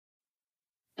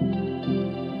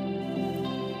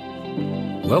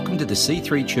Welcome to the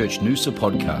C3 Church Noosa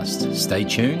podcast. Stay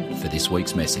tuned for this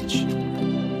week's message.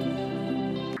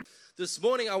 This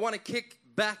morning I want to kick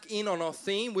back in on our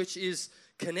theme, which is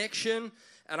connection.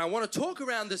 And I want to talk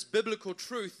around this biblical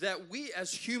truth that we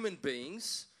as human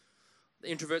beings, the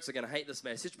introverts are going to hate this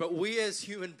message, but we as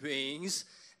human beings,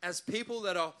 as people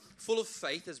that are full of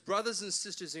faith, as brothers and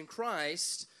sisters in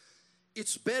Christ,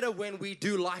 it's better when we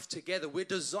do life together. We're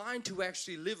designed to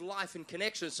actually live life in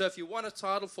connection. So if you want a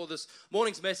title for this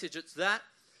morning's message, it's that,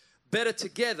 Better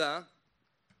Together.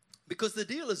 Because the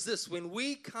deal is this: when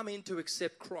we come in to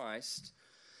accept Christ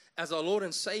as our Lord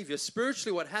and Savior,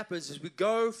 spiritually what happens is we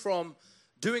go from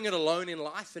doing it alone in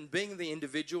life and being the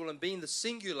individual and being the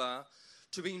singular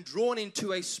to being drawn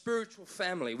into a spiritual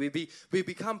family. We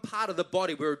become part of the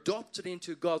body. We're adopted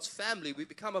into God's family. We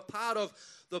become a part of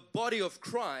the body of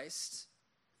Christ.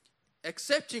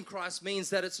 Accepting Christ means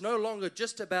that it's no longer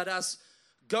just about us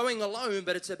going alone,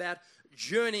 but it's about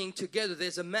journeying together.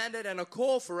 There's a mandate and a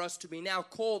call for us to be now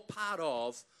called part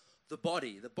of the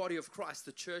body of Christ,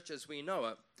 the church as we know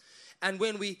it. And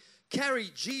when we carry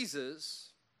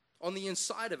Jesus on the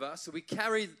inside of us, so we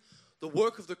carry the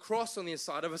work of the cross on the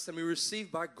inside of us, and we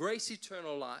receive by grace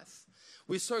eternal life,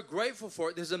 we're so grateful for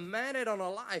it. There's a mandate on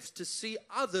our lives to see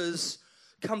others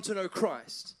come to know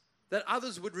Christ, that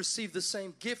others would receive the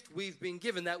same gift we've been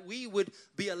given, that we would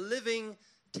be a living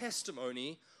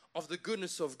testimony of the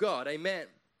goodness of God. Amen.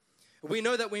 We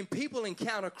know that when people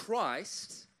encounter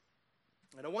Christ,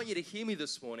 and I want you to hear me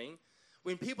this morning,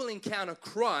 when people encounter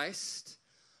Christ,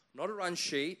 not a run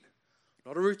sheet,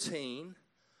 not a routine,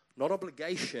 not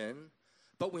obligation,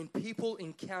 but when people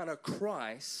encounter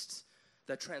Christ,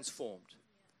 they're transformed.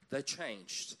 They're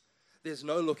changed. There's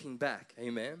no looking back.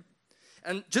 Amen.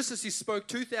 And just as he spoke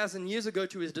 2,000 years ago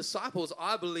to his disciples,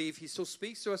 I believe he still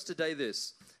speaks to us today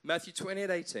this. Matthew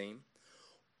 28:18.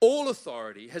 All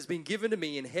authority has been given to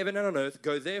me in heaven and on earth.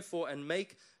 Go therefore and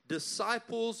make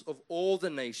disciples of all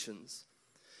the nations,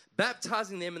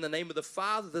 baptizing them in the name of the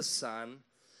Father, the Son,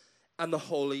 and the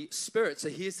Holy Spirit. So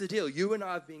here's the deal. You and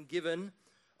I have been given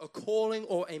a calling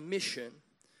or a mission.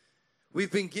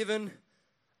 We've been given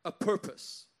a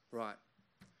purpose, right?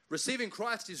 Receiving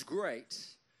Christ is great.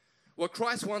 What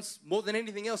Christ wants more than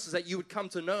anything else is that you would come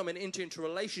to know Him and enter into a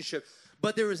relationship.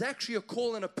 But there is actually a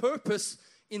call and a purpose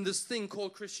in this thing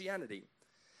called Christianity.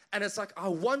 And it's like, I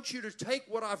want you to take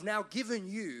what I've now given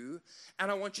you,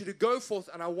 and I want you to go forth,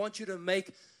 and I want you to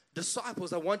make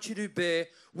disciples. I want you to bear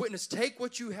witness. Take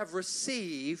what you have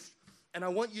received, and I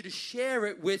want you to share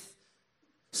it with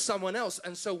someone else.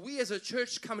 And so we as a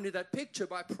church come into that picture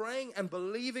by praying and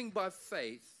believing by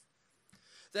faith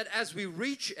that as we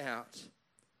reach out,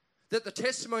 that the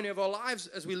testimony of our lives,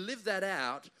 as we live that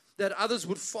out, that others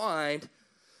would find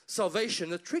salvation.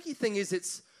 The tricky thing is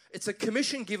it's a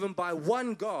commission given by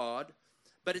one God,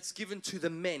 but it's given to the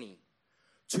many,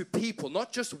 to people,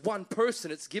 not just one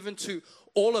person. It's given to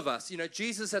all of us. You know,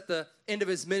 Jesus at the end of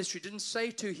his ministry didn't say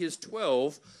to his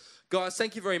 12, guys,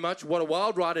 thank you very much. What a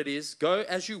wild ride it is. Go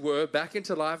as you were, back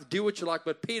into life, do what you like.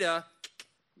 But Peter,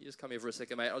 you just come here for a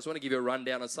second, mate. I just want to give you a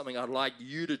rundown on something I'd like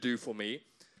you to do for me.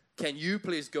 Can you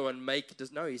please go and make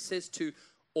this? No, he says to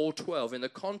all 12. In the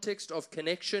context of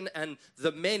connection and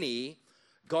the many,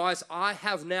 guys, I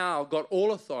have now got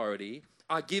all authority.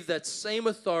 I give that same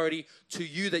authority to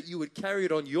you that you would carry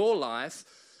it on your life.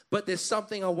 But there's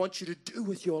something I want you to do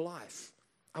with your life.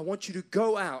 I want you to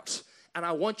go out and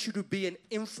I want you to be an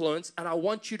influence and I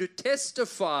want you to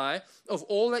testify of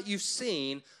all that you've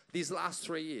seen these last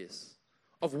 3 years,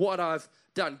 of what I've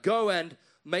done. Go and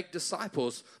make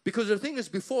disciples. Because the thing is,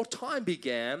 before time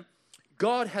began,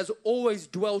 God has always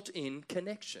dwelt in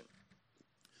connection.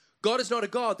 God is not a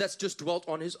God that's just dwelt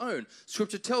on His own.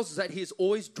 Scripture tells us that He has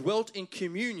always dwelt in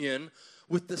communion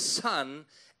with the Son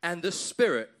and the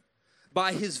Spirit.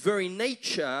 By His very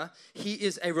nature, He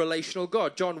is a relational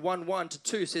God. John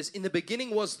 1:1-2 says, in the beginning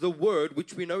was the Word,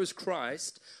 which we know is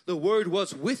Christ. The Word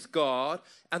was with God,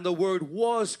 and the Word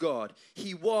was God.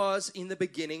 He was in the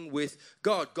beginning with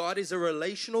God. God is a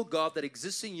relational God that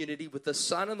exists in unity with the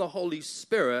Son and the Holy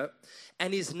Spirit.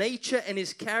 And His nature and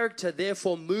His character,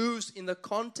 therefore, moves in the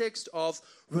context of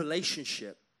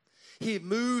relationship. He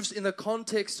moves in the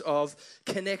context of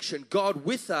connection. God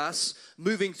with us,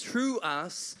 moving through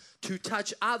us to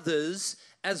touch others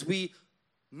as we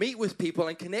meet with people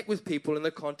and connect with people in the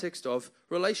context of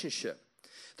relationship.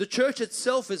 The church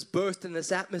itself is birthed in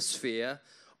this atmosphere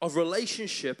of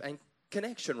relationship and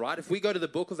connection, right? If we go to the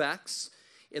book of Acts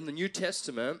in the New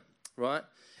Testament, right?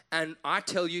 And I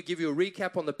tell you, give you a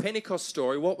recap on the Pentecost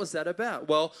story, what was that about?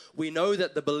 Well, we know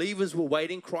that the believers were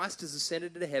waiting. Christ has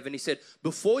ascended into heaven. He said,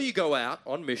 before you go out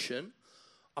on mission,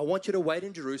 I want you to wait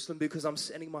in Jerusalem because I'm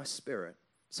sending my Spirit.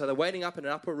 So they're waiting up in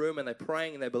an upper room and they're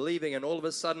praying and they're believing, and all of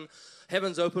a sudden,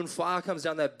 heaven's open, fire comes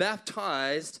down. They're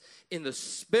baptized in the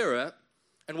Spirit.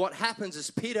 And what happens is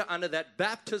Peter, under that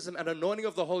baptism and anointing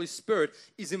of the Holy Spirit,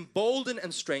 is emboldened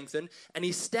and strengthened. And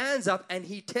he stands up and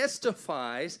he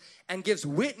testifies and gives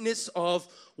witness of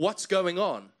what's going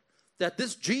on. That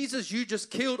this Jesus you just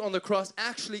killed on the cross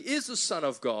actually is the Son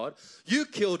of God. You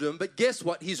killed him, but guess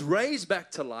what? He's raised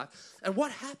back to life. And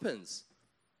what happens?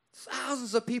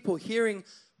 Thousands of people hearing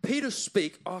Peter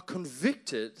speak are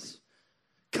convicted,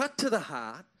 cut to the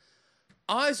heart.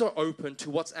 Eyes are open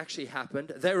to what's actually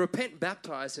happened. They repent,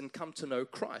 baptize, and come to know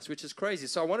Christ, which is crazy.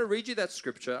 So I want to read you that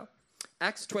scripture,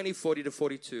 Acts 20,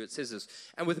 40-42. It says this,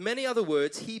 "And with many other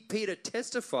words, he, Peter,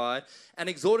 testified and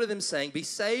exhorted them, saying, Be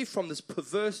saved from this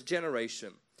perverse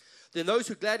generation. Then those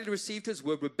who gladly received his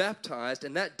word were baptized,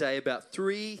 and that day about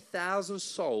 3,000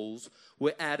 souls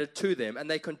were added to them. And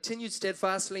they continued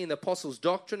steadfastly in the apostles'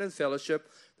 doctrine and fellowship,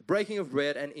 the breaking of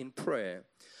bread, and in prayer.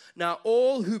 Now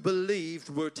all who believed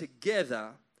were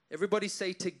together," everybody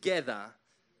say together,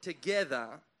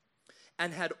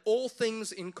 "and had all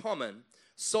things in common,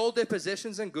 sold their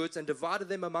possessions and goods, and divided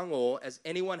them among all as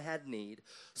anyone had need.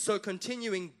 So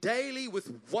continuing daily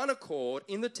with one accord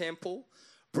in the temple,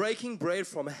 breaking bread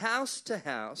from house to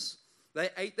house, they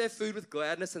ate their food with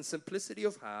gladness and simplicity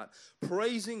of heart,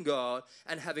 praising God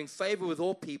and having favor with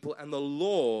all people. And the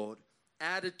Lord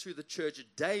added to the church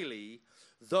daily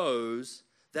those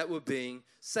that were being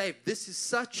saved." This is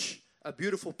such a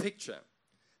beautiful picture,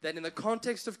 that in the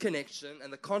context of connection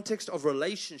and the context of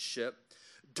relationship,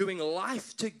 doing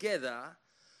life together,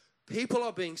 people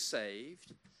are being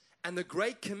saved, and the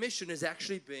Great Commission is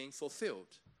actually being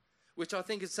fulfilled, which I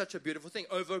think is such a beautiful thing.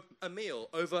 Over a meal,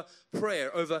 over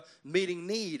prayer, over meeting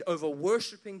need, over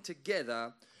worshiping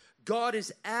together, God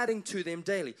is adding to them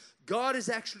daily. God is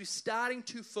actually starting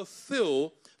to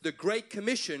fulfill the Great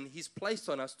Commission he's placed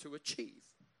on us to achieve.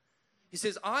 He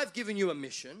says, I've given you a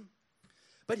mission,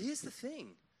 but here's the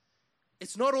thing.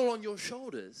 It's not all on your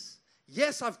shoulders.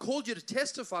 Yes, I've called you to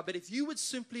testify, but if you would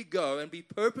simply go and be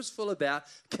purposeful about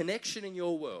connection in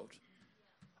your world,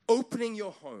 opening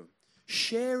your home,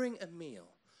 sharing a meal,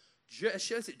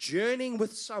 journeying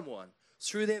with someone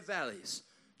through their valleys,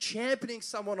 championing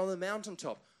someone on the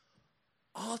mountaintop,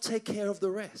 I'll take care of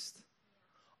the rest.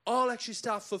 I'll actually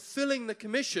start fulfilling the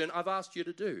commission I've asked you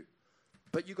to do.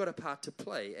 But you've got a part to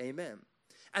play, amen.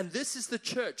 And this is the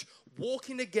church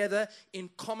walking together in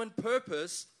common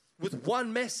purpose with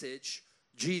one message,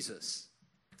 Jesus.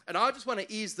 And I just want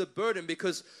to ease the burden,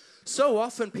 because so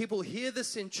often people hear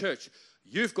this in church.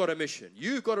 You've got a mission.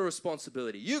 You've got a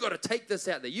responsibility. You've got to take this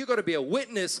out there. You've got to be a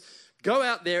witness. Go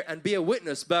out there and be a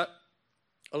witness. But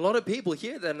a lot of people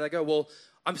hear that and they go, well,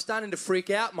 I'm starting to freak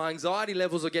out. My anxiety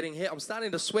levels are getting hit. I'm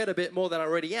starting to sweat a bit more than I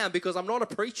already am because I'm not a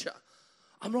preacher.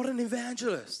 I'm not an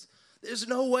evangelist. There's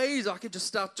no ways I could just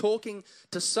start talking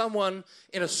to someone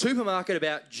in a supermarket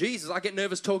about Jesus. I get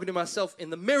nervous talking to myself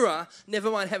in the mirror, never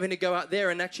mind having to go out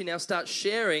there and actually now start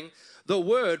sharing the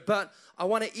word. But I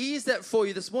want to ease that for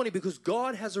you this morning, because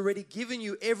God has already given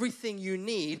you everything you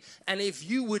need. And if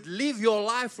you would live your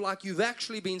life like you've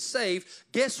actually been saved,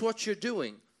 guess what you're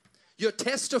doing? You're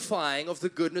testifying of the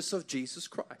goodness of Jesus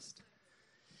Christ.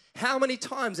 How many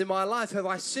times in my life have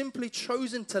I simply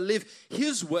chosen to live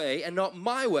His way and not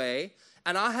my way,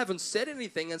 and I haven't said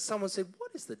anything, and someone said,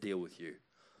 what is the deal with you?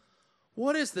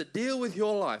 What is the deal with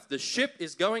your life? The ship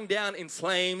is going down in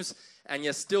flames, and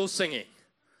you're still singing.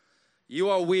 You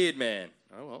are weird, man.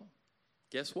 Oh, well,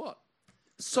 guess what?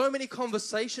 So many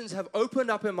conversations have opened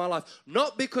up in my life,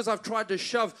 not because I've tried to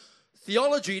shove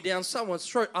theology down someone's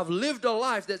throat. I've lived a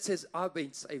life that says, I've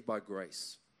been saved by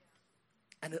grace.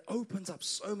 And it opens up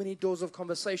so many doors of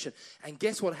conversation. And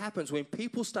guess what happens when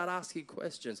people start asking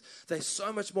questions? They're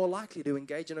so much more likely to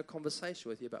engage in a conversation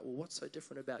with you about, well, what's so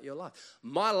different about your life?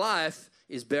 My life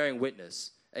is bearing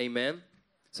witness. Amen?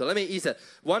 So let me ease that.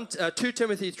 2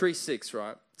 Timothy 3:6,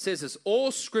 right? It says this, all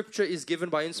scripture is given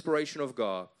by inspiration of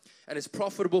God and is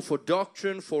profitable for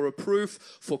doctrine, for reproof,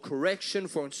 for correction,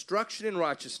 for instruction in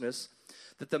righteousness,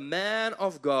 that the man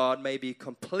of God may be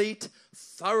complete,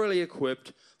 thoroughly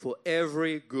equipped for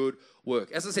every good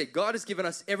work. As I said, God has given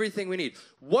us everything we need.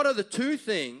 What are the two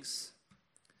things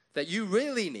that you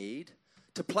really need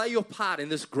to play your part in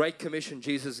this great commission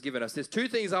Jesus has given us? There's two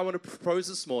things I want to propose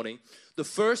this morning. The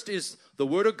first is the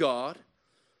Word of God,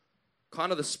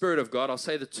 kind of the Spirit of God. I'll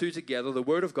say the two together, the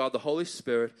Word of God, the Holy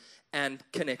Spirit, and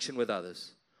connection with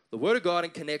others. The Word of God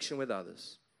and connection with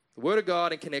others. The Word of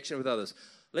God and connection with others.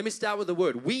 Let me start with the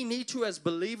Word. We need to, as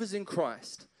believers in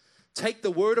Christ, take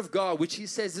the word of God, which he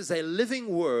says is a living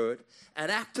word, an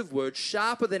active word,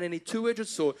 sharper than any two-edged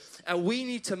sword, and we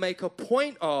need to make a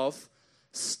point of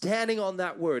standing on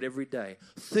that word every day,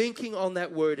 thinking on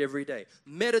that word every day,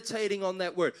 meditating on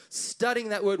that word, studying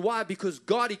that word. Why? Because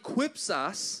God equips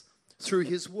us through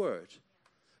his word.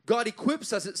 God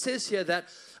equips us. It says here that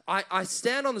I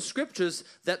stand on the scriptures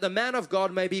that the man of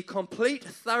God may be complete,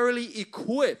 thoroughly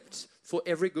equipped for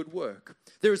every good work.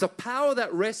 There is a power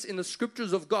that rests in the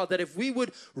scriptures of God that if we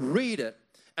would read it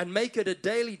and make it a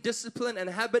daily discipline and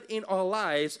habit in our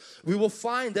lives, we will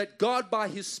find that God by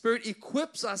his Spirit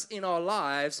equips us in our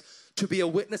lives to be a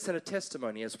witness and a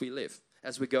testimony as we live,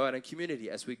 as we go out in community,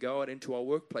 as we go out into our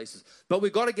workplaces. But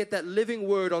we've got to get that living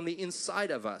word on the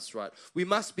inside of us, right? We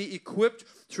must be equipped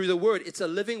through the word. It's a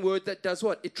living word that does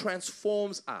what? It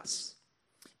transforms us.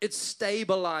 It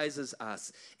stabilizes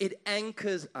us. It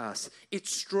anchors us. It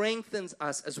strengthens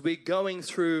us as we're going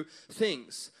through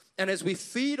things. And as we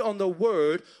feed on the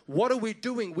word, what are we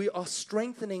doing? We are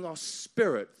strengthening our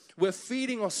spirit. We're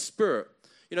feeding our spirit.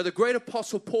 You know, the great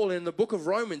apostle Paul in the book of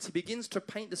Romans, he begins to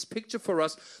paint this picture for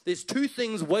us. There's two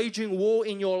things waging war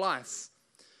in your life.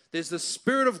 There's the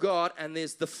Spirit of God and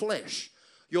there's the flesh,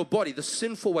 your body, the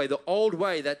sinful way, the old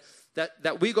way that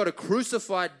we got to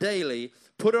crucify daily,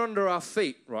 put it under our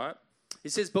feet, right? He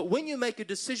says, but when you make a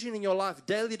decision in your life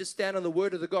daily to stand on the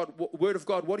word of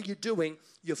God, what are you doing?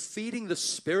 You're feeding the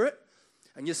Spirit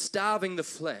and you're starving the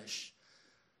flesh.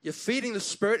 You're feeding the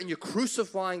Spirit and you're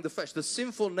crucifying the flesh, the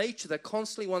sinful nature that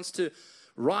constantly wants to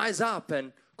rise up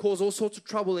and cause all sorts of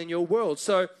trouble in your world.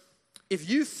 So if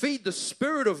you feed the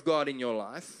Spirit of God in your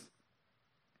life,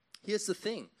 here's the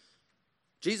thing.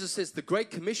 Jesus says the Great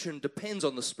Commission depends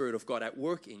on the Spirit of God at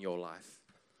work in your life.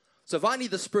 So if I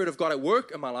need the Spirit of God at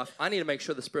work in my life, I need to make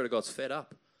sure the Spirit of God's fed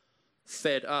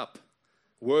up,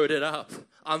 worded up.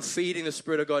 I'm feeding the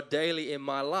Spirit of God daily in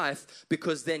my life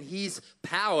because then he's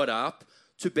powered up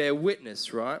to bear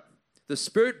witness, right? The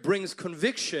Spirit brings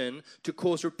conviction to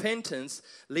cause repentance,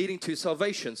 leading to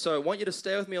salvation. So I want you to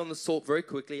stay with me on the thought very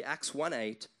quickly. Acts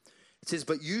 1:8. It says,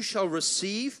 but you shall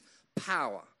receive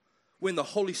power when the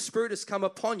Holy Spirit has come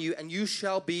upon you, and you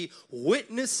shall be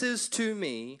witnesses to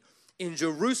me in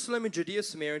Jerusalem, in Judea,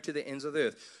 Samaria, and to the ends of the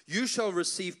earth. You shall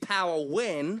receive power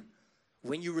when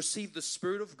you receive the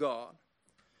Spirit of God.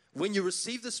 When you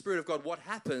receive the Spirit of God, what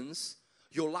happens?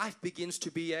 Your life begins to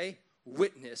be a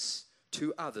witness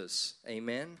to others.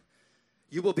 Amen.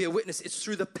 You will be a witness. It's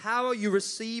through the power you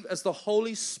receive as the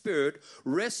Holy Spirit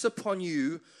rests upon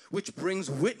you, which brings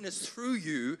witness through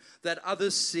you that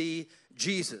others see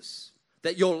Jesus,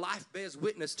 that your life bears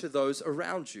witness to those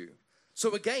around you.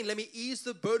 So again, let me ease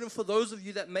the burden for those of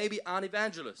you that maybe aren't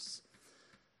evangelists.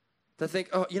 They think,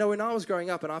 oh, you know, when I was growing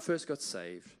up and I first got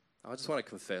saved, I just want to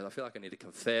confess. I feel like I need to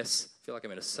confess. I feel like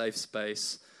I'm in a safe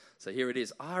space. So here it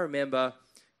is. I remember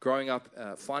growing up,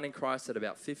 finding Christ at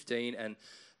about 15, and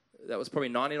that was probably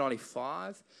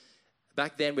 1995.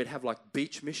 Back then, we'd have like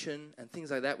beach mission and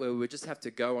things like that, where we would just have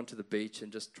to go onto the beach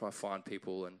and just try to find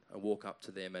people and walk up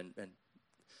to them. And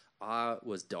I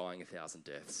was dying 1,000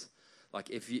 deaths. Like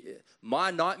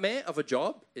my nightmare of a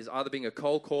job is either being a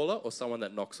cold caller or someone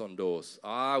that knocks on doors.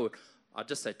 I'd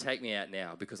just say, take me out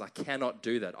now, because I cannot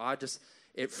do that.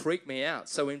 It freaked me out.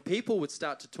 So when people would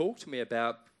start to talk to me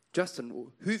about,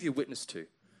 Justin, who have you witnessed to?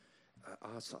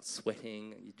 I start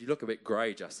sweating. You look a bit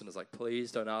grey, Justin. It's like,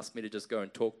 please don't ask me to just go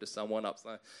and talk to someone up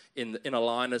in a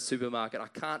line at a supermarket. I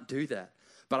can't do that.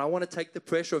 But I want to take the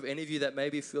pressure of any of you that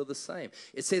maybe feel the same.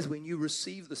 It says when you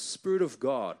receive the Spirit of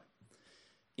God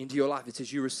into your life, it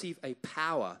says you receive a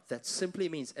power that simply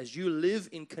means as you live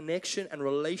in connection and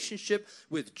relationship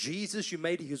with Jesus, you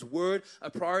made his word a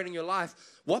priority in your life.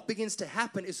 What begins to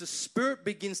happen is the Spirit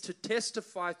begins to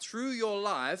testify through your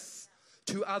life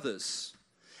to others.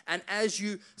 And as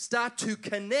you start to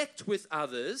connect with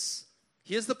others,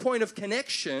 here's the point of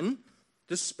connection.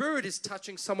 The Spirit is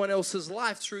touching someone else's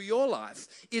life through your life.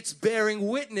 It's bearing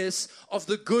witness of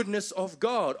the goodness of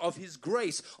God, of his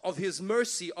grace, of his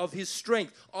mercy, of his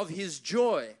strength, of his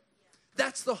joy.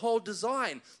 That's the whole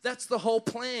design. That's the whole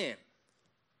plan.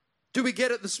 Do we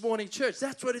get it this morning, church?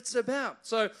 That's what it's about.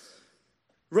 So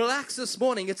relax this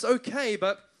morning. It's okay,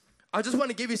 but I just want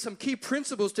to give you some key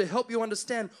principles to help you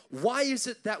understand why is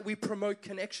it that we promote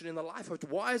connection in the life of,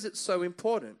 why is it so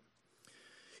important?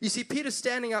 You see, Peter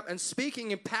standing up and speaking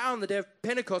in power on the day of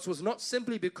Pentecost was not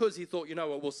simply because he thought, you know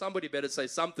what, well, somebody better say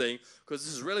something because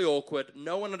this is really awkward.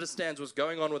 No one understands what's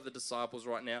going on with the disciples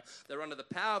right now. They're under the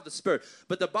power of the Spirit.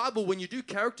 But the Bible, when you do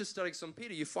character studies on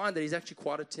Peter, you find that he's actually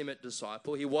quite a timid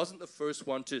disciple. He wasn't the first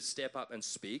one to step up and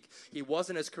speak. He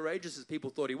wasn't as courageous as people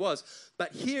thought he was.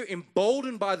 But here,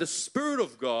 emboldened by the Spirit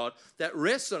of God that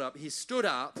rested up, he stood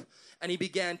up and he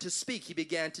began to speak. He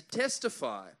began to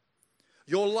testify.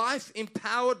 Your life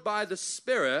empowered by the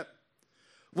Spirit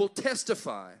will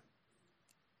testify.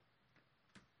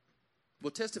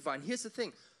 Will testify. And here's the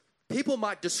thing. People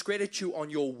might discredit you on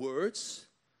your words,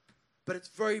 but it's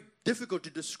very difficult to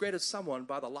discredit someone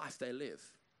by the life they live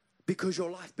because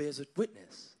your life bears a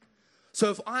witness. So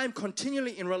if I'm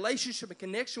continually in relationship and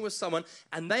connection with someone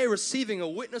and they are receiving a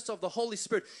witness of the Holy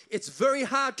Spirit, it's very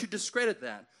hard to discredit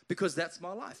that because that's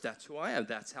my life. That's who I am.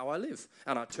 That's how I live.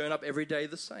 And I turn up every day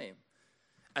the same.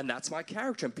 And that's my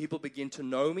character. And people begin to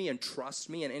know me and trust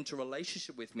me and enter a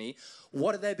relationship with me.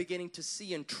 What are they beginning to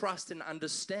see and trust and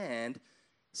understand?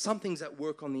 Something's at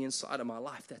work on the inside of my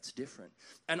life that's different.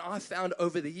 And I found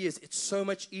over the years, it's so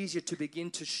much easier to begin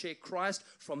to share Christ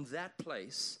from that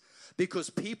place because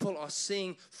people are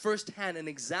seeing firsthand an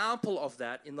example of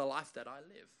that in the life that I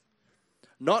live.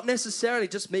 Not necessarily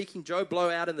just making Joe Blow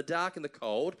out in the dark and the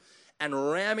cold,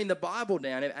 and ramming the Bible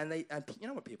down. And you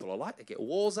know what people are like? They get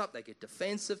walls up, they get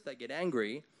defensive, they get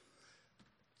angry.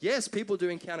 Yes, people do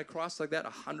encounter Christ like that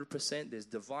 100%. There's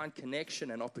divine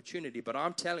connection and opportunity. But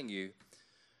I'm telling you,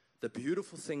 the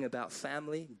beautiful thing about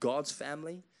family, God's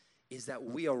family, is that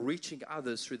we are reaching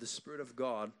others through the Spirit of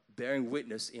God, bearing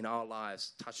witness in our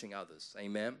lives, touching others.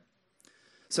 Amen?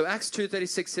 So Acts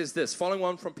 2:36 says this, following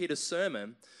on from Peter's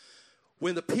sermon,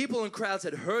 when the people and crowds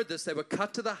had heard this, they were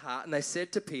cut to the heart, and they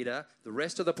said to Peter, the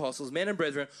rest of the apostles, men and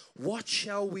brethren, what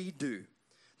shall we do?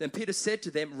 Then Peter said to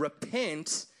them,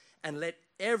 repent and let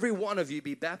every one of you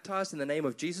be baptized in the name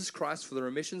of Jesus Christ for the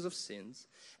remissions of sins,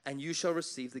 and you shall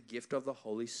receive the gift of the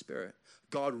Holy Spirit.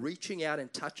 God reaching out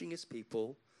and touching his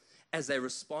people as they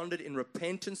responded in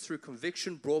repentance through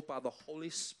conviction brought by the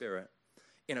Holy Spirit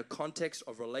in a context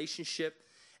of relationship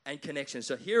and connection.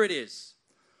 So here it is.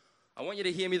 I want you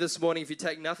to hear me this morning. If you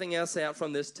take nothing else out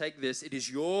from this, take this. It is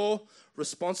your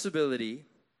responsibility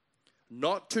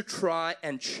not to try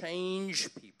and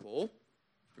change people.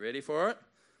 Ready for it?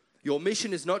 Your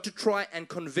mission is not to try and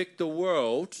convict the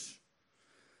world.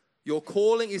 Your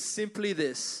calling is simply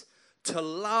this, to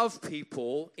love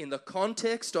people in the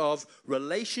context of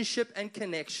relationship and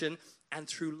connection, and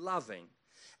through loving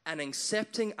and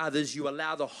accepting others, you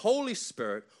allow the Holy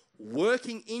Spirit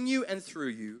working in you and through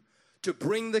you to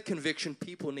bring the conviction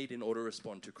people need in order to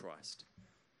respond to Christ.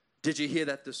 Did you hear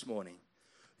that this morning?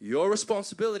 Your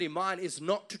responsibility, mine, is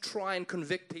not to try and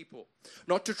convict people,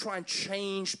 not to try and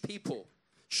change people,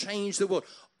 change the world.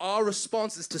 Our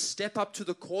response is to step up to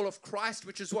the call of Christ,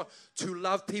 which is what? To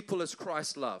love people as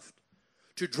Christ loved,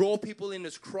 to draw people in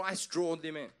as Christ drew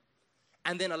them in.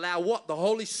 And then allow what? The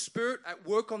Holy Spirit at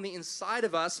work on the inside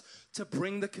of us to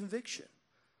bring the conviction,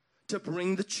 to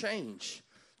bring the change,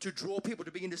 to draw people,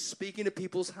 to begin to speak into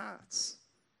people's hearts.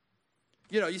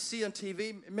 You know, you see on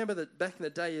TV, remember that back in the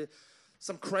day,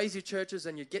 some crazy churches,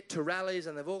 and you get to rallies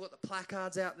and they've all got the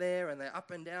placards out there and they're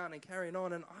up and down and carrying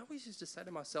on. And I always used to say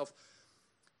to myself,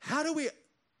 how do we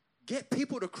get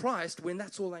people to Christ when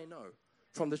that's all they know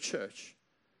from the church?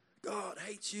 God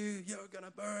hates you, you're going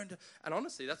to burn. And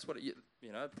honestly, that's what, you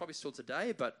know, probably still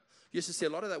today, but you used to see a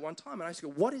lot of that one time. And I used to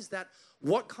go, what is that?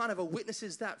 What kind of a witness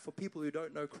is that for people who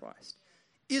don't know Christ?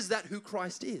 Is that who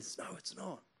Christ is? No, it's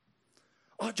not.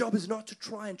 Our job is not to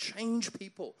try and change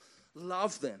people.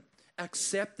 Love them,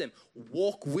 accept them,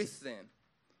 walk with them.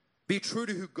 Be true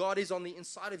to who God is on the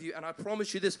inside of you. And I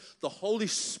promise you this, the Holy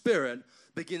Spirit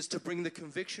begins to bring the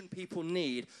conviction people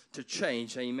need to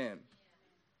change. Amen.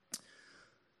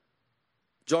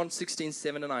 John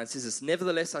 16:7-9 says this,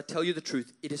 nevertheless, I tell you the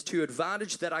truth, it is to your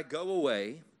advantage that I go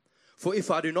away. For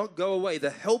if I do not go away, the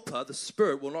Helper, the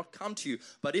Spirit, will not come to you.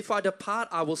 But if I depart,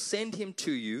 I will send him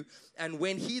to you. And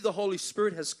when he, the Holy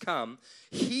Spirit, has come,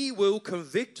 he will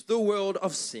convict the world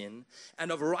of sin and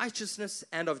of righteousness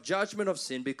and of judgment of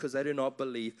sin, because they do not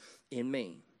believe in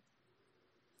me.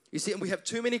 You see, and we have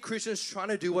too many Christians trying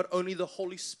to do what only the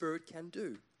Holy Spirit can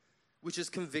do, which is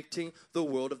convicting the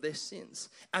world of their sins.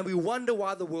 And we wonder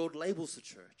why the world labels the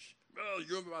church. Oh,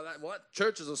 you remember about that? What?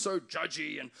 Churches are so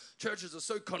judgy and churches are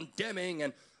so condemning.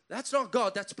 And that's not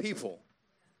God, that's people.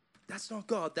 That's not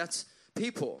God, that's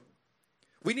people.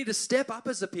 We need to step up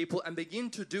as a people and begin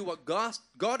to do what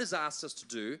God has asked us to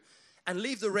do and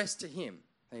leave the rest to him.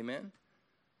 Amen?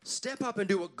 Step up and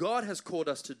do what God has called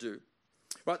us to do.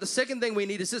 Right? The second thing we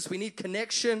need is this. We need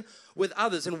connection with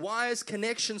others. And why is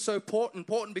connection so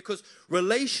important? Because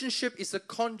relationship is the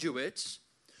conduit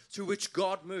through which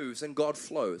God moves and God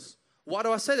flows. Why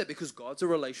do I say that? Because God's a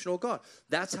relational God.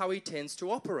 That's how he tends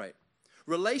to operate.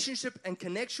 Relationship and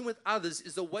connection with others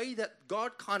is the way that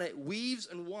God kind of weaves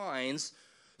and winds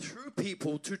through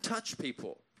people to touch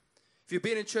people. If you've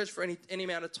been in church for any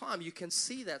amount of time, you can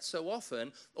see that so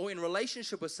often, or in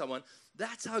relationship with someone.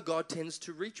 That's how God tends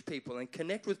to reach people and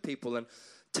connect with people and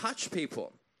touch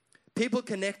people. People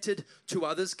connected to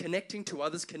others, connecting to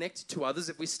others, connected to others.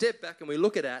 If we step back and we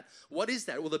look at that, what is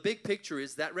that? Well, the big picture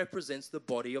is that represents the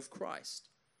body of Christ.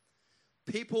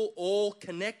 People all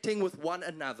connecting with one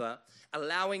another,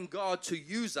 allowing God to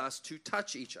use us to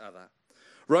touch each other.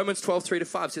 Romans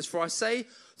 12:3-5 says, "For I say,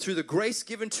 through the grace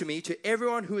given to me, to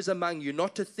everyone who is among you,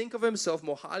 not to think of himself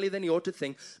more highly than he ought to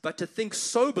think, but to think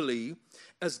soberly,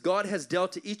 as God has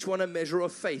dealt to each one a measure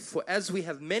of faith. For as we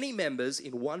have many members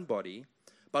in one body,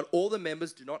 but all the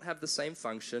members do not have the same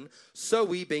function, so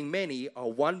we, being many, are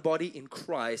one body in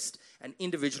Christ and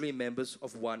individually members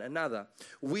of one another."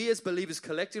 We as believers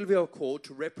collectively are called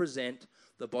to represent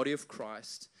the body of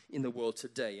Christ in the world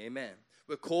today. Amen.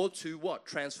 We're called to what?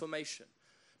 Transformation.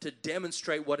 To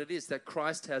demonstrate what it is that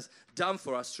Christ has done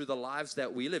for us through the lives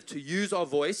that we live. To use our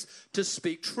voice to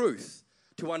speak truth.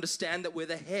 To understand that we're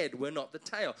the head, we're not the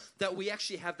tail. That we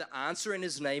actually have the answer and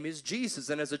his name is Jesus.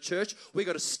 And as a church, we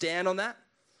got to stand on that.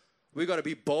 We got to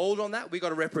be bold on that. We got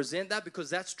to represent that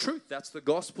because that's truth. That's the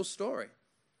gospel story.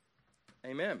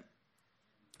 Amen.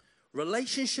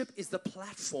 Relationship is the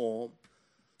platform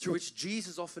through which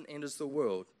Jesus often enters the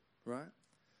world, right?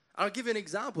 I'll give you an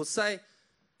example. Say,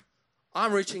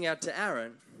 I'm reaching out to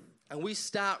Aaron, and we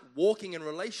start walking in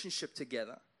relationship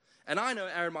together. And I know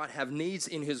Aaron might have needs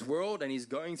in his world, and he's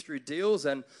going through deals,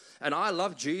 and I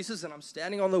love Jesus, and I'm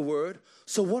standing on the word.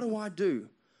 So what do?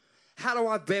 How do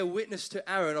I bear witness to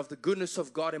Aaron of the goodness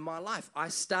of God in my life? I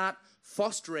start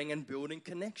fostering and building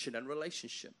connection and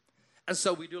relationship. And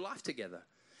so we do life together,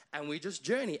 and we just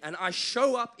journey. And I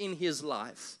show up in his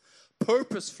life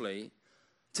purposefully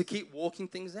to keep walking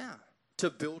things out. To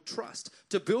build trust,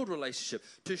 to build relationship,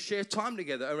 to share time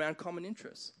together around common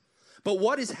interests. But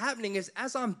what is happening is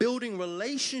as I'm building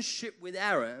relationship with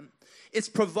Aaron, it's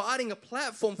providing a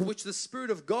platform for which the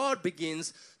Spirit of God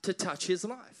begins to touch his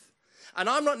life. And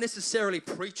I'm not necessarily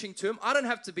preaching to him. I don't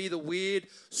have to be the weird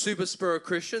super spirit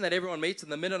Christian that everyone meets,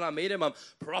 and the minute I meet him, I'm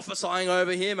prophesying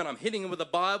over him, and I'm hitting him with the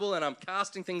Bible, and I'm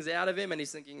casting things out of him, and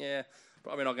he's thinking, yeah,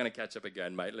 probably not going to catch up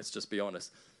again, mate. Let's just be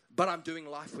honest. But I'm doing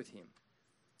life with him.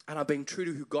 And I'm being true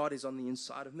to who God is on the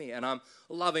inside of me. And I'm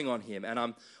loving on him.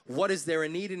 And what is there a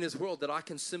need in his world that I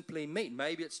can simply meet?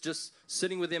 Maybe it's just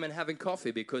sitting with him and having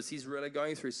coffee because he's really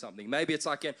going through something. Maybe it's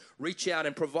I can reach out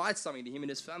and provide something to him and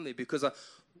his family because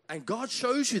and God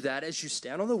shows you that as you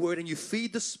stand on the word and you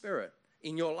feed the Spirit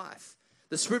in your life.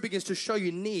 The Spirit begins to show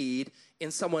you need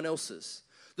in someone else's.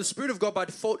 The Spirit of God by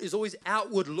default is always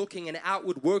outward looking and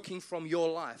outward working from your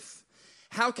life.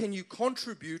 How can you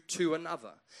contribute to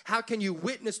another? How can you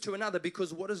witness to another?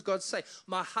 Because what does God say?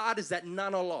 My heart is that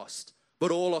none are lost,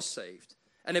 but all are saved.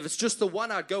 And if it's just the one,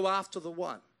 I'd go after the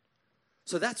one.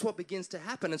 So that's what begins to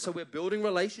happen. And so we're building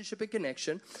relationship and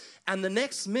connection. And the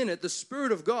next minute, the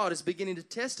Spirit of God is beginning to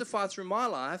testify through my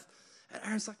life. And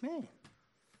Aaron's like, man,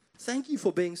 thank you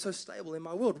for being so stable in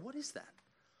my world. What is that?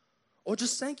 Or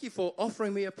just thank you for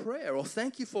offering me a prayer. Or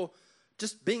thank you for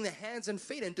just being the hands and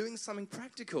feet and doing something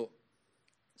practical.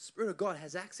 The Spirit of God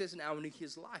has access now into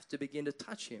his life to begin to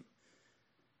touch him,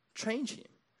 change him,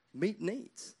 meet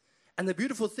needs. And the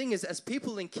beautiful thing is as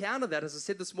people encounter that, as I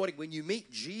said this morning, when you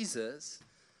meet Jesus,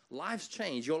 lives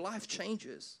change, your life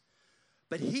changes.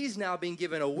 But he's now been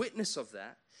given a witness of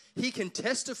that. He can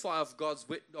testify of God's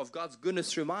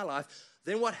goodness through my life.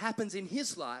 Then what happens in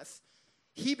his life,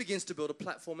 he begins to build a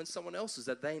platform in someone else's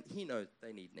that he knows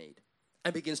they need.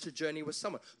 And begins to journey with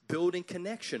someone, building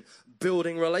connection,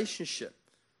 building relationship.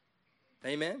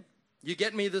 Amen. You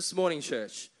get me this morning,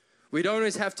 church. We don't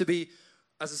always have to be,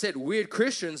 as I said, weird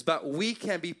Christians, but we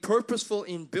can be purposeful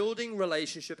in building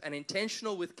relationship and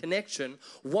intentional with connection.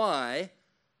 Why?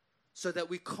 So that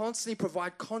we constantly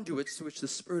provide conduits to which the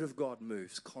Spirit of God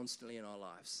moves constantly in our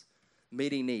lives.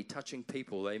 Meeting need, touching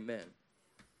people. Amen.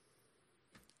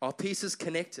 Our piece is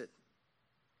connected.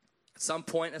 At some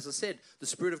point, as I said, the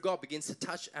Spirit of God begins to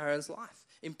touch Aaron's life.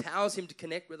 Empowers him to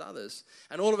connect with others.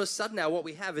 And all of a sudden now what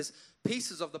we have is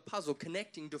pieces of the puzzle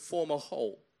connecting to form a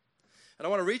whole. And I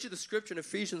want to read you the scripture in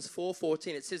Ephesians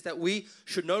 4:14. It says that we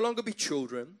should no longer be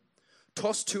children,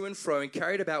 tossed to and fro and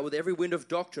carried about with every wind of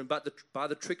doctrine, but by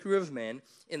the trickery of men,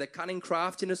 in the cunning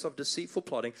craftiness of deceitful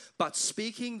plotting, but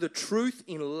speaking the truth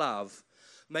in love,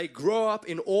 may grow up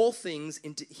in all things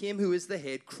into him who is the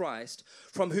head, Christ,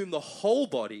 from whom the whole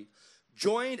body,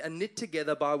 joined and knit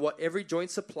together by what every joint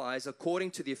supplies,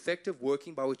 according to the effective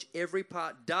working by which every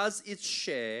part does its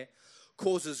share,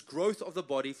 causes growth of the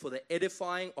body for the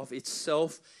edifying of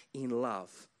itself in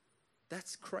love.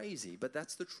 That's crazy, but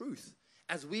that's the truth.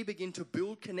 As we begin to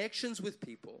build connections with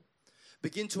people,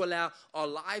 begin to allow our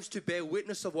lives to bear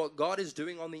witness of what God is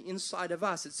doing on the inside of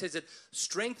us, it says it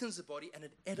strengthens the body and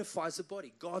it edifies the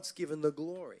body. God's given the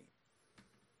glory.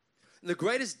 And the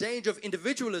greatest danger of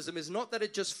individualism is not that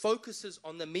it just focuses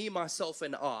on the me, myself,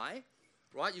 and I,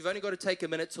 right? You've only got to take a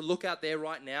minute to look out there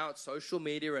right now at social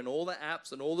media and all the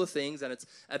apps and all the things, and it's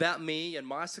about me and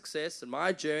my success and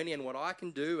my journey and what I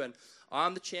can do, and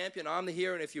I'm the champion, I'm the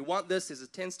hero, and if you want this, there's a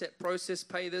 10-step process,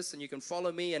 pay this, and you can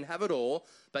follow me and have it all,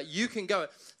 but you can go.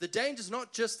 The danger is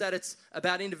not just that it's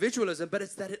about individualism, but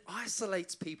it's that it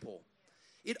isolates people.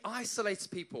 It isolates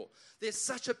people. There's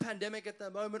such a pandemic at the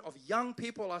moment of young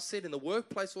people, I see it in the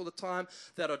workplace all the time,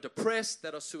 that are depressed,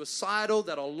 that are suicidal,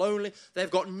 that are lonely. They've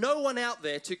got no one out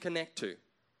there to connect to.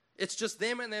 It's just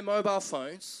them and their mobile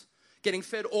phones, getting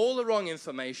fed all the wrong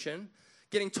information,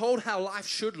 getting told how life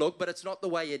should look, but it's not the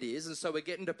way it is, and so we're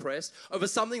getting depressed over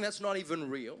something that's not even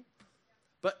real.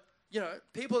 But,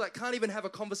 people that can't even have a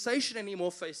conversation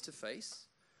anymore face to face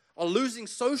are losing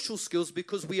social skills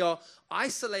because we are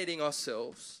isolating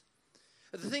ourselves.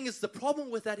 And the thing is, the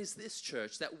problem with that is this,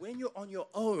 church, that when you're on your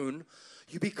own,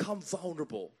 you become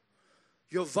vulnerable.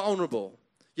 You're vulnerable.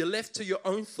 You're left to your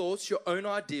own thoughts, your own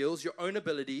ideals, your own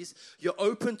abilities. You're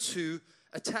open to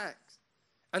attack.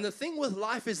 And the thing with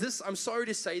life is this, I'm sorry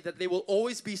to say that there will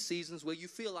always be seasons where you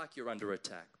feel like you're under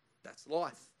attack. That's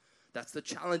life. That's the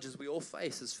challenges we all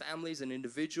face as families and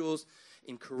individuals,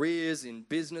 in careers, in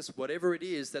business, whatever it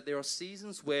is, that there are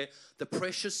seasons where the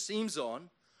pressure seems on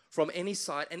from any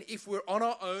side. And if we're on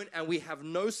our own and we have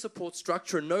no support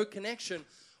structure, no connection,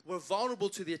 we're vulnerable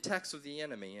to the attacks of the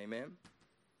enemy. Amen?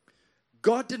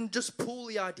 God didn't just pull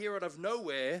the idea out of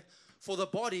nowhere for the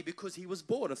body because he was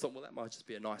bored and thought, well, that might just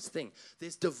be a nice thing.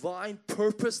 There's divine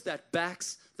purpose that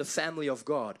backs the family of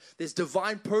God. There's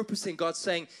divine purpose in God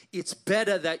saying it's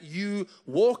better that you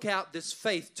walk out this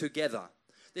faith together.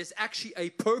 There's actually a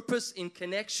purpose in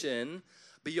connection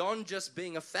beyond just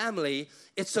being a family.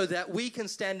 It's so that we can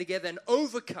stand together and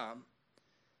overcome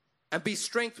and be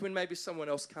strength when maybe someone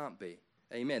else can't be.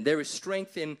 Amen. There is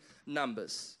strength in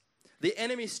numbers. The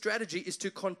enemy's strategy is to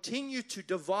continue to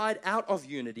divide out of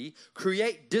unity,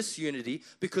 create disunity,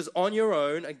 because on your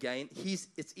own, again,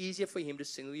 it's easier for him to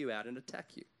single you out and attack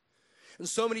you. And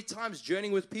so many times,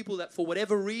 journeying with people that for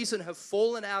whatever reason have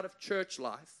fallen out of church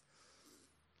life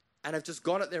and have just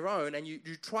gone at their own, and you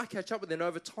try to catch up with them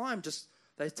over time,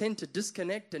 they tend to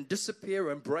disconnect and disappear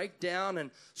and break down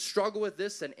and struggle with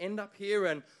this and end up here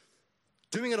and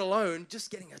doing it alone, just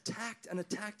getting attacked and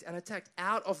attacked and attacked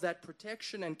out of that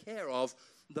protection and care of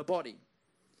the body.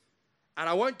 And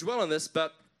I won't dwell on this,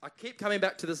 but I keep coming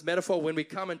back to this metaphor when we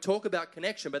come and talk about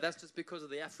connection, but that's just because of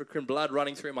the African blood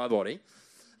running through my body.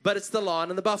 But it's the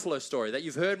lion and the buffalo story that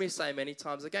you've heard me say many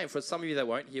times again. For some of you that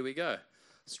won't, here we go.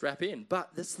 Strap in. But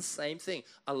that's the same thing.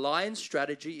 A lion's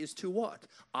strategy is to what?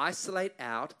 Isolate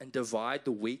out and divide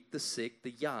the weak, the sick,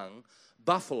 the young.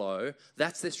 Buffalo,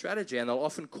 that's their strategy, and they'll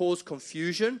often cause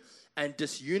confusion and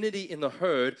disunity in the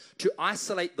herd to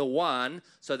isolate the one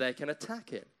so they can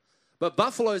attack it. But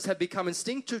buffaloes have become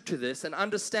instinctive to this and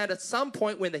understand at some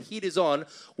point when the heat is on,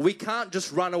 we can't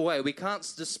just run away, we can't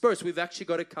disperse, we've actually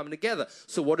got to come together.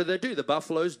 So what do? The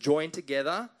buffaloes join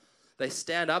together. They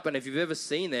stand up, and if you've ever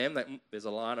seen them, there's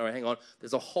a line, or hang on,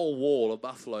 there's a whole wall of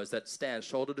buffaloes that stand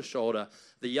shoulder to shoulder.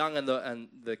 The young and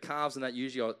the calves and that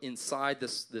usually are inside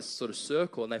this sort of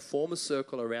circle, and they form a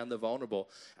circle around the vulnerable,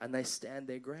 and they stand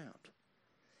their ground.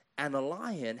 And a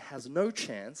lion has no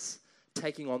chance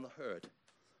taking on the herd.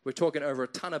 We're talking over a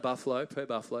ton of buffalo, per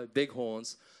buffalo, big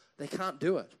horns. They can't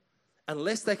do it.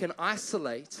 Unless they can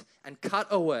isolate and cut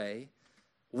away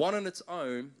one on its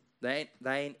own, they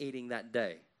ain't eating that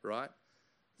day. Right?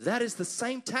 That is the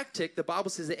same tactic. The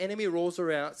Bible says the enemy roams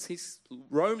around,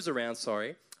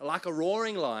 like a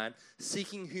roaring lion,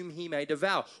 seeking whom he may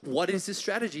devour. What is his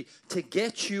strategy? To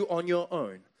get you on your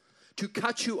own, to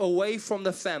cut you away from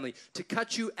the family, to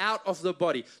cut you out of the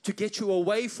body, to get you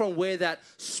away from where that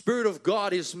Spirit of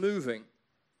God is moving.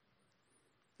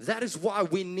 That is why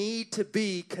we need to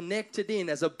be connected in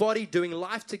as a body, doing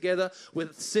life together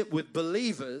with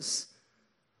believers.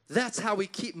 That's how we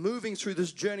keep moving through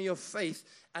this journey of faith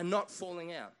and not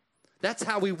falling out. That's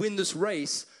how we win this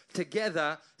race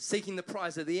together, seeking the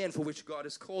prize at the end for which God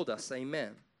has called us. Amen.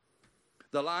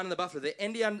 the lion and the buffalo. The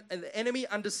enemy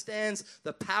understands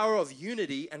the power of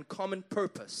unity and common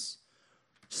purpose.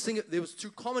 There was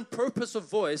through common purpose of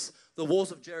voice, the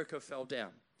walls of Jericho fell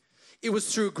down. It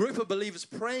was through a group of believers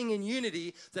praying in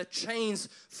unity that chains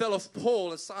fell off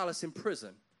Paul and Silas in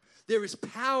prison. There is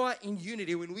power in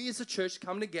unity when we as a church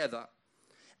come together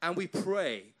and we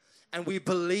pray and we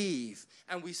believe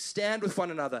and we stand with one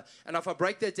another. And if I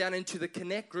break that down into the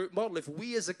Connect group model, if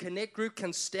we as a Connect group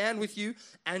can stand with you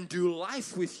and do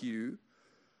life with you,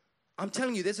 I'm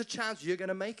telling you, there's a chance you're going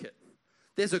to make it.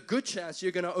 There's a good chance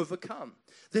you're going to overcome.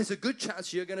 There's a good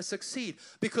chance you're going to succeed.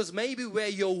 Because maybe where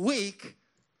you're weak,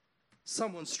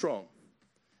 someone's strong.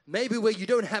 Maybe where you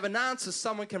don't have an answer,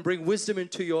 someone can bring wisdom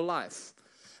into your life.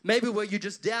 Maybe where you're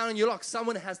just down in your luck,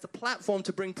 someone has the platform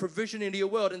to bring provision into your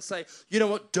world and say, you know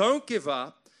what, don't give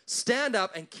up. Stand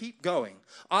up and keep going.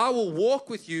 I will walk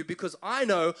with you because I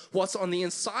know what's on the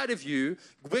inside of you.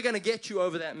 We're going to get you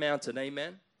over that mountain,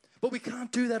 amen? But we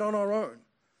can't do that on our own.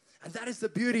 And that is the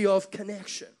beauty of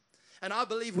connection. And I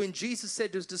believe when Jesus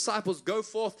said to his disciples, go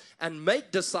forth and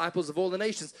make disciples of all the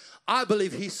nations, I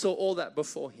believe he saw all that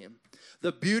before him.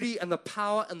 The beauty and the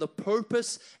power and the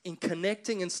purpose in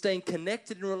connecting and staying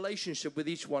connected in relationship with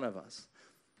each one of us.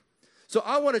 So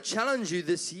I want to challenge you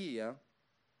this year,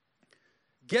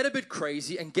 get a bit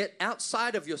crazy and get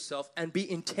outside of yourself and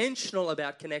be intentional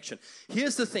about connection.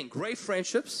 Here's the thing, great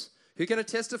friendships, who can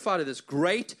testify to this,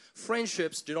 great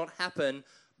friendships do not happen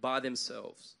by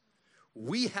themselves.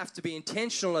 We have to be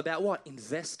intentional about what?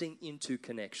 Investing into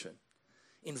connection.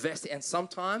 Investing. And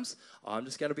sometimes, I'm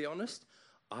just going to be honest,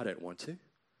 I don't want to.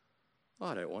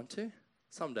 I don't want to.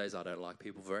 Some days I don't like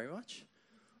people very much.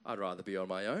 I'd rather be on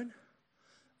my own.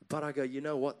 But I go, you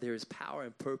know what? There is power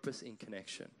and purpose in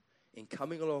connection, in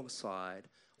coming alongside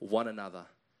one another,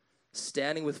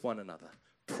 standing with one another,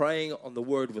 praying on the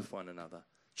word with one another,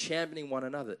 championing one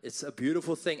another. It's a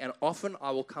beautiful thing. And often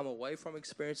I will come away from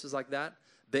experiences like that,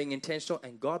 being intentional,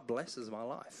 and God blesses my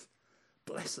life.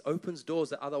 Opens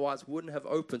doors that otherwise wouldn't have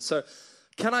opened. So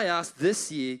can I ask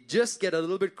this year, just get a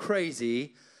little bit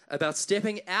crazy about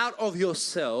stepping out of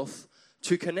yourself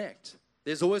to connect.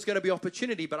 There's always going to be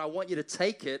opportunity, but I want you to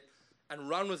take it and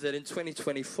run with it in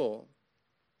 2024.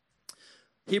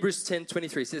 Hebrews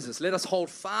 10:23 says this, let us hold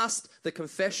fast the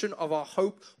confession of our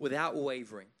hope without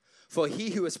wavering. For he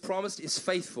who has promised is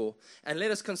faithful. And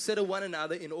let us consider one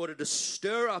another in order to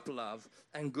stir up love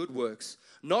and good works,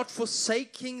 not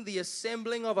forsaking the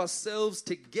assembling of ourselves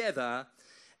together,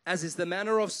 as is the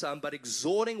manner of some, but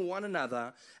exhorting one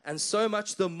another, and so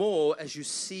much the more as you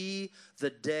see the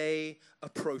day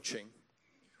approaching.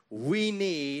 We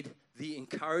need the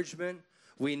encouragement.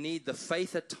 We need the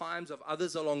faith at times of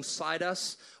others alongside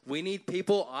us. I need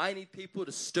people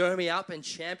to stir me up and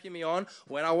champion me on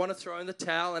when I want to throw in the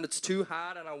towel and it's too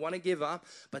hard and I want to give up.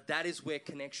 But that is where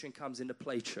connection comes into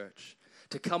play, church.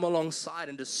 To come alongside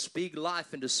and to speak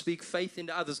life and to speak faith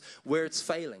into others where it's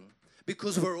failing.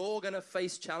 Because we're all going to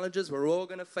face challenges. We're all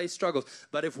going to face struggles.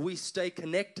 But if we stay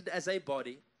connected as a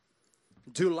body,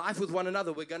 do life with one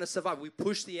another, we're going to survive. We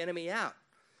push the enemy out.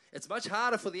 It's much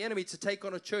harder for the enemy to take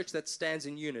on a church that stands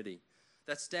in unity,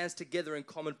 that stands together in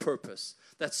common purpose,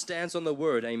 that stands on the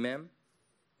word, amen?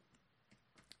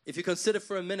 If you consider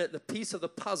for a minute the piece of the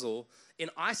puzzle in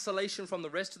isolation from the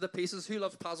rest of the pieces, who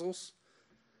loves puzzles?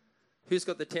 Who's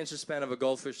got the attention span of a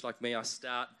goldfish like me? I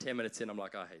start 10 minutes in, I'm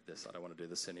like, I hate this, I don't want to do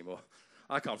this anymore.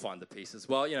 I can't find the pieces.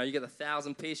 Well, you know, you get the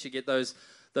 1,000 piece, you get those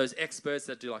experts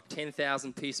that do like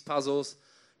 10,000 piece puzzles.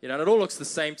 You know, and it all looks the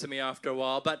same to me after a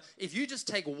while. But if you just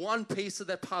take one piece of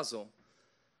that puzzle,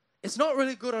 it's not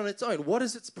really good on its own. What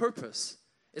is its purpose?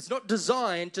 It's not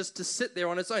designed just to sit there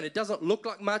on its own. It doesn't look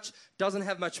like much, doesn't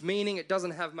have much meaning, it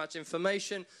doesn't have much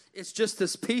information. It's just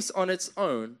this piece on its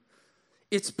own.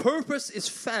 Its purpose is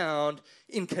found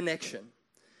in connection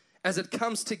as it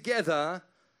comes together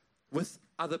with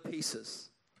other pieces.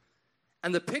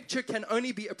 And the picture can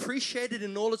only be appreciated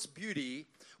in all its beauty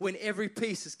when every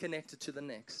piece is connected to the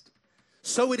next.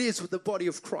 So it is with the body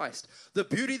of Christ. The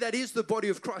beauty that is the body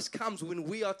of Christ comes when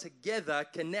we are together,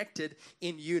 connected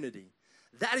in unity.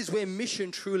 That is where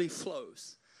mission truly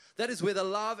flows. That is where the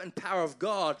love and power of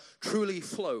God truly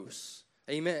flows.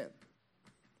 Amen.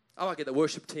 I might get the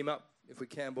worship team up if we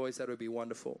can, boys. That would be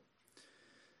wonderful.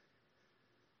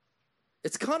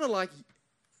 It's kind of like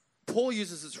Paul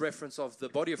uses this reference of the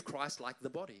body of Christ like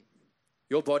the body.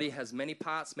 Your body has many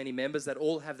parts, many members that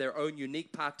all have their own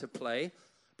unique part to play,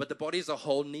 but the body as a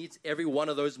whole needs every one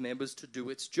of those members to do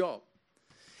its job.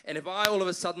 And if I all of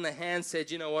a sudden the hand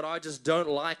said, you know what, I just don't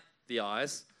like the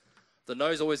eyes, The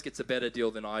nose always gets a better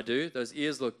deal than I do. Those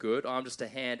ears look good. I'm just a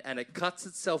hand. And it cuts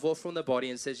itself off from the body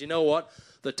and says, you know what?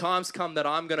 The time's come that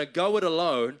I'm going to go it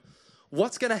alone.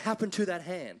 What's going to happen to that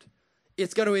hand?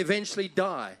 It's going to eventually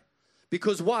die.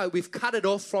 Because why? We've cut it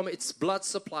off from its blood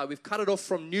supply. We've cut it off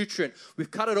from nutrient. We've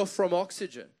cut it off from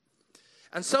oxygen.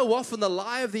 And so often the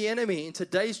lie of the enemy in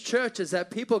today's church is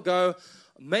that people go,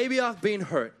 maybe I've been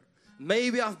hurt.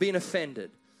 Maybe I've been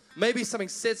offended. Maybe something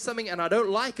said something and I don't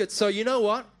like it. So you know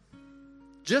what?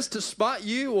 Just to spite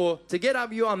you or to get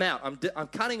up you, I'm out. I'm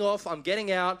cutting off. I'm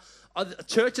getting out.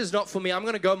 Church is not for me. I'm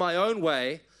going to go my own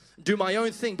way, do my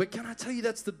own thing. But can I tell you,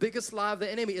 that's the biggest lie of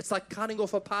the enemy. It's like cutting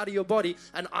off a part of your body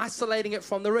and isolating it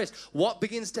from the rest. What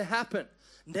begins to happen?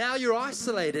 Now you're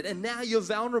isolated and now you're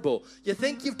vulnerable. You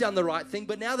think you've done the right thing,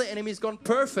 but now the enemy's gone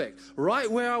perfect, right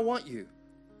where I want you.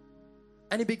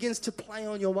 And he begins to play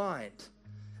on your mind.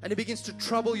 And he begins to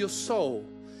trouble your soul.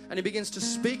 And he begins to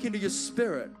speak into your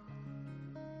spirit.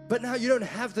 But now you don't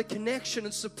have the connection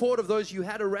and support of those you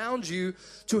had around you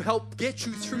to help get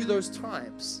you through those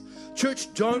times.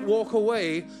 Church, don't walk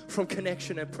away from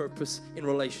connection and purpose in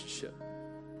relationship.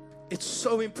 It's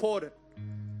so important.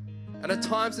 And at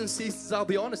times and seasons, I'll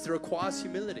be honest, it requires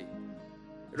humility.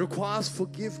 It requires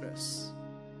forgiveness.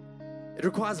 It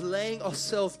requires laying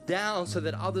ourselves down so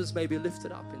that others may be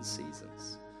lifted up in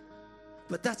seasons.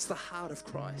 But that's the heart of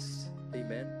Christ.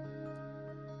 Amen.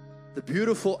 The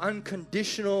beautiful,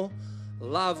 unconditional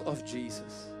love of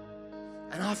Jesus.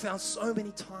 And I found so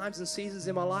many times and seasons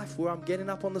in my life where I'm getting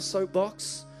up on the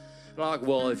soapbox and I'm like,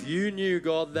 well, if you knew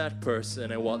God, that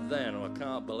person, and what then? I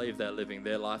can't believe they're living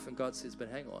their life. And God says, but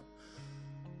hang on.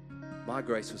 My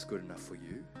grace was good enough for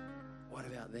you. What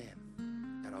about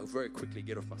them? And I'll very quickly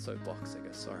get off my soapbox and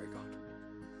go, sorry,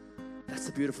 God. That's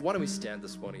the beautiful. Why don't we stand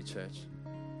this morning, church?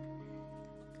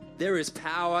 There is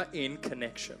power in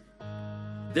connection.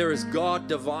 There is God,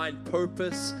 divine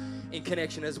purpose in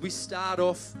connection. As we start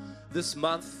off this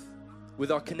month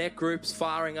with our connect groups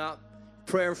firing up,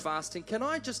 prayer and fasting, can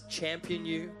I just champion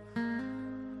you?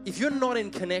 If you're not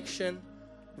in connection,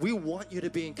 we want you to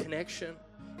be in connection.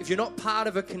 If you're not part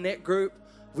of a connect group,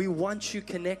 we want you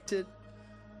connected.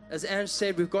 As Ange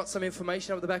said, we've got some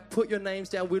information up the back. Put your names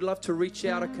down. We'd love to reach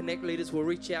out. Our connect leaders will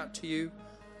reach out to you.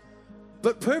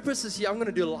 But purpose is here. I'm going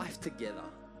to do life together.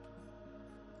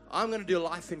 I'm going to do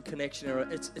life in connection.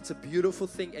 It's a beautiful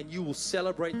thing, and you will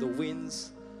celebrate the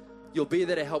wins. You'll be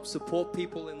there to help support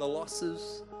people in the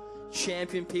losses,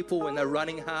 champion people when they're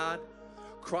running hard,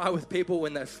 cry with people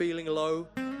when they're feeling low.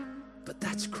 But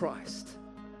that's Christ.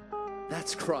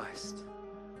 That's Christ.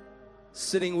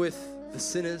 Sitting with the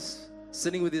sinners,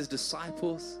 sitting with his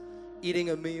disciples, eating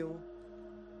a meal,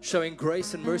 showing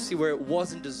grace and mercy where it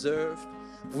wasn't deserved.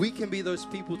 We can be those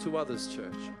people to others,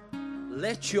 church.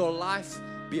 Let your life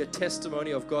be a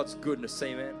testimony of God's goodness.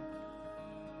 Amen.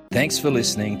 Thanks for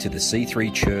listening to the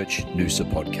C3 Church Noosa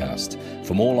podcast.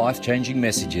 For more life-changing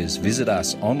messages, visit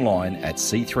us online at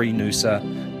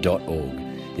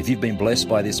c3noosa.org. If you've been blessed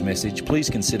by this message, please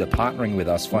consider partnering with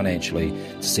us financially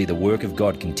to see the work of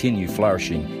God continue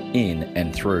flourishing in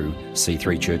and through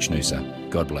C3 Church Noosa.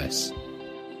 God bless.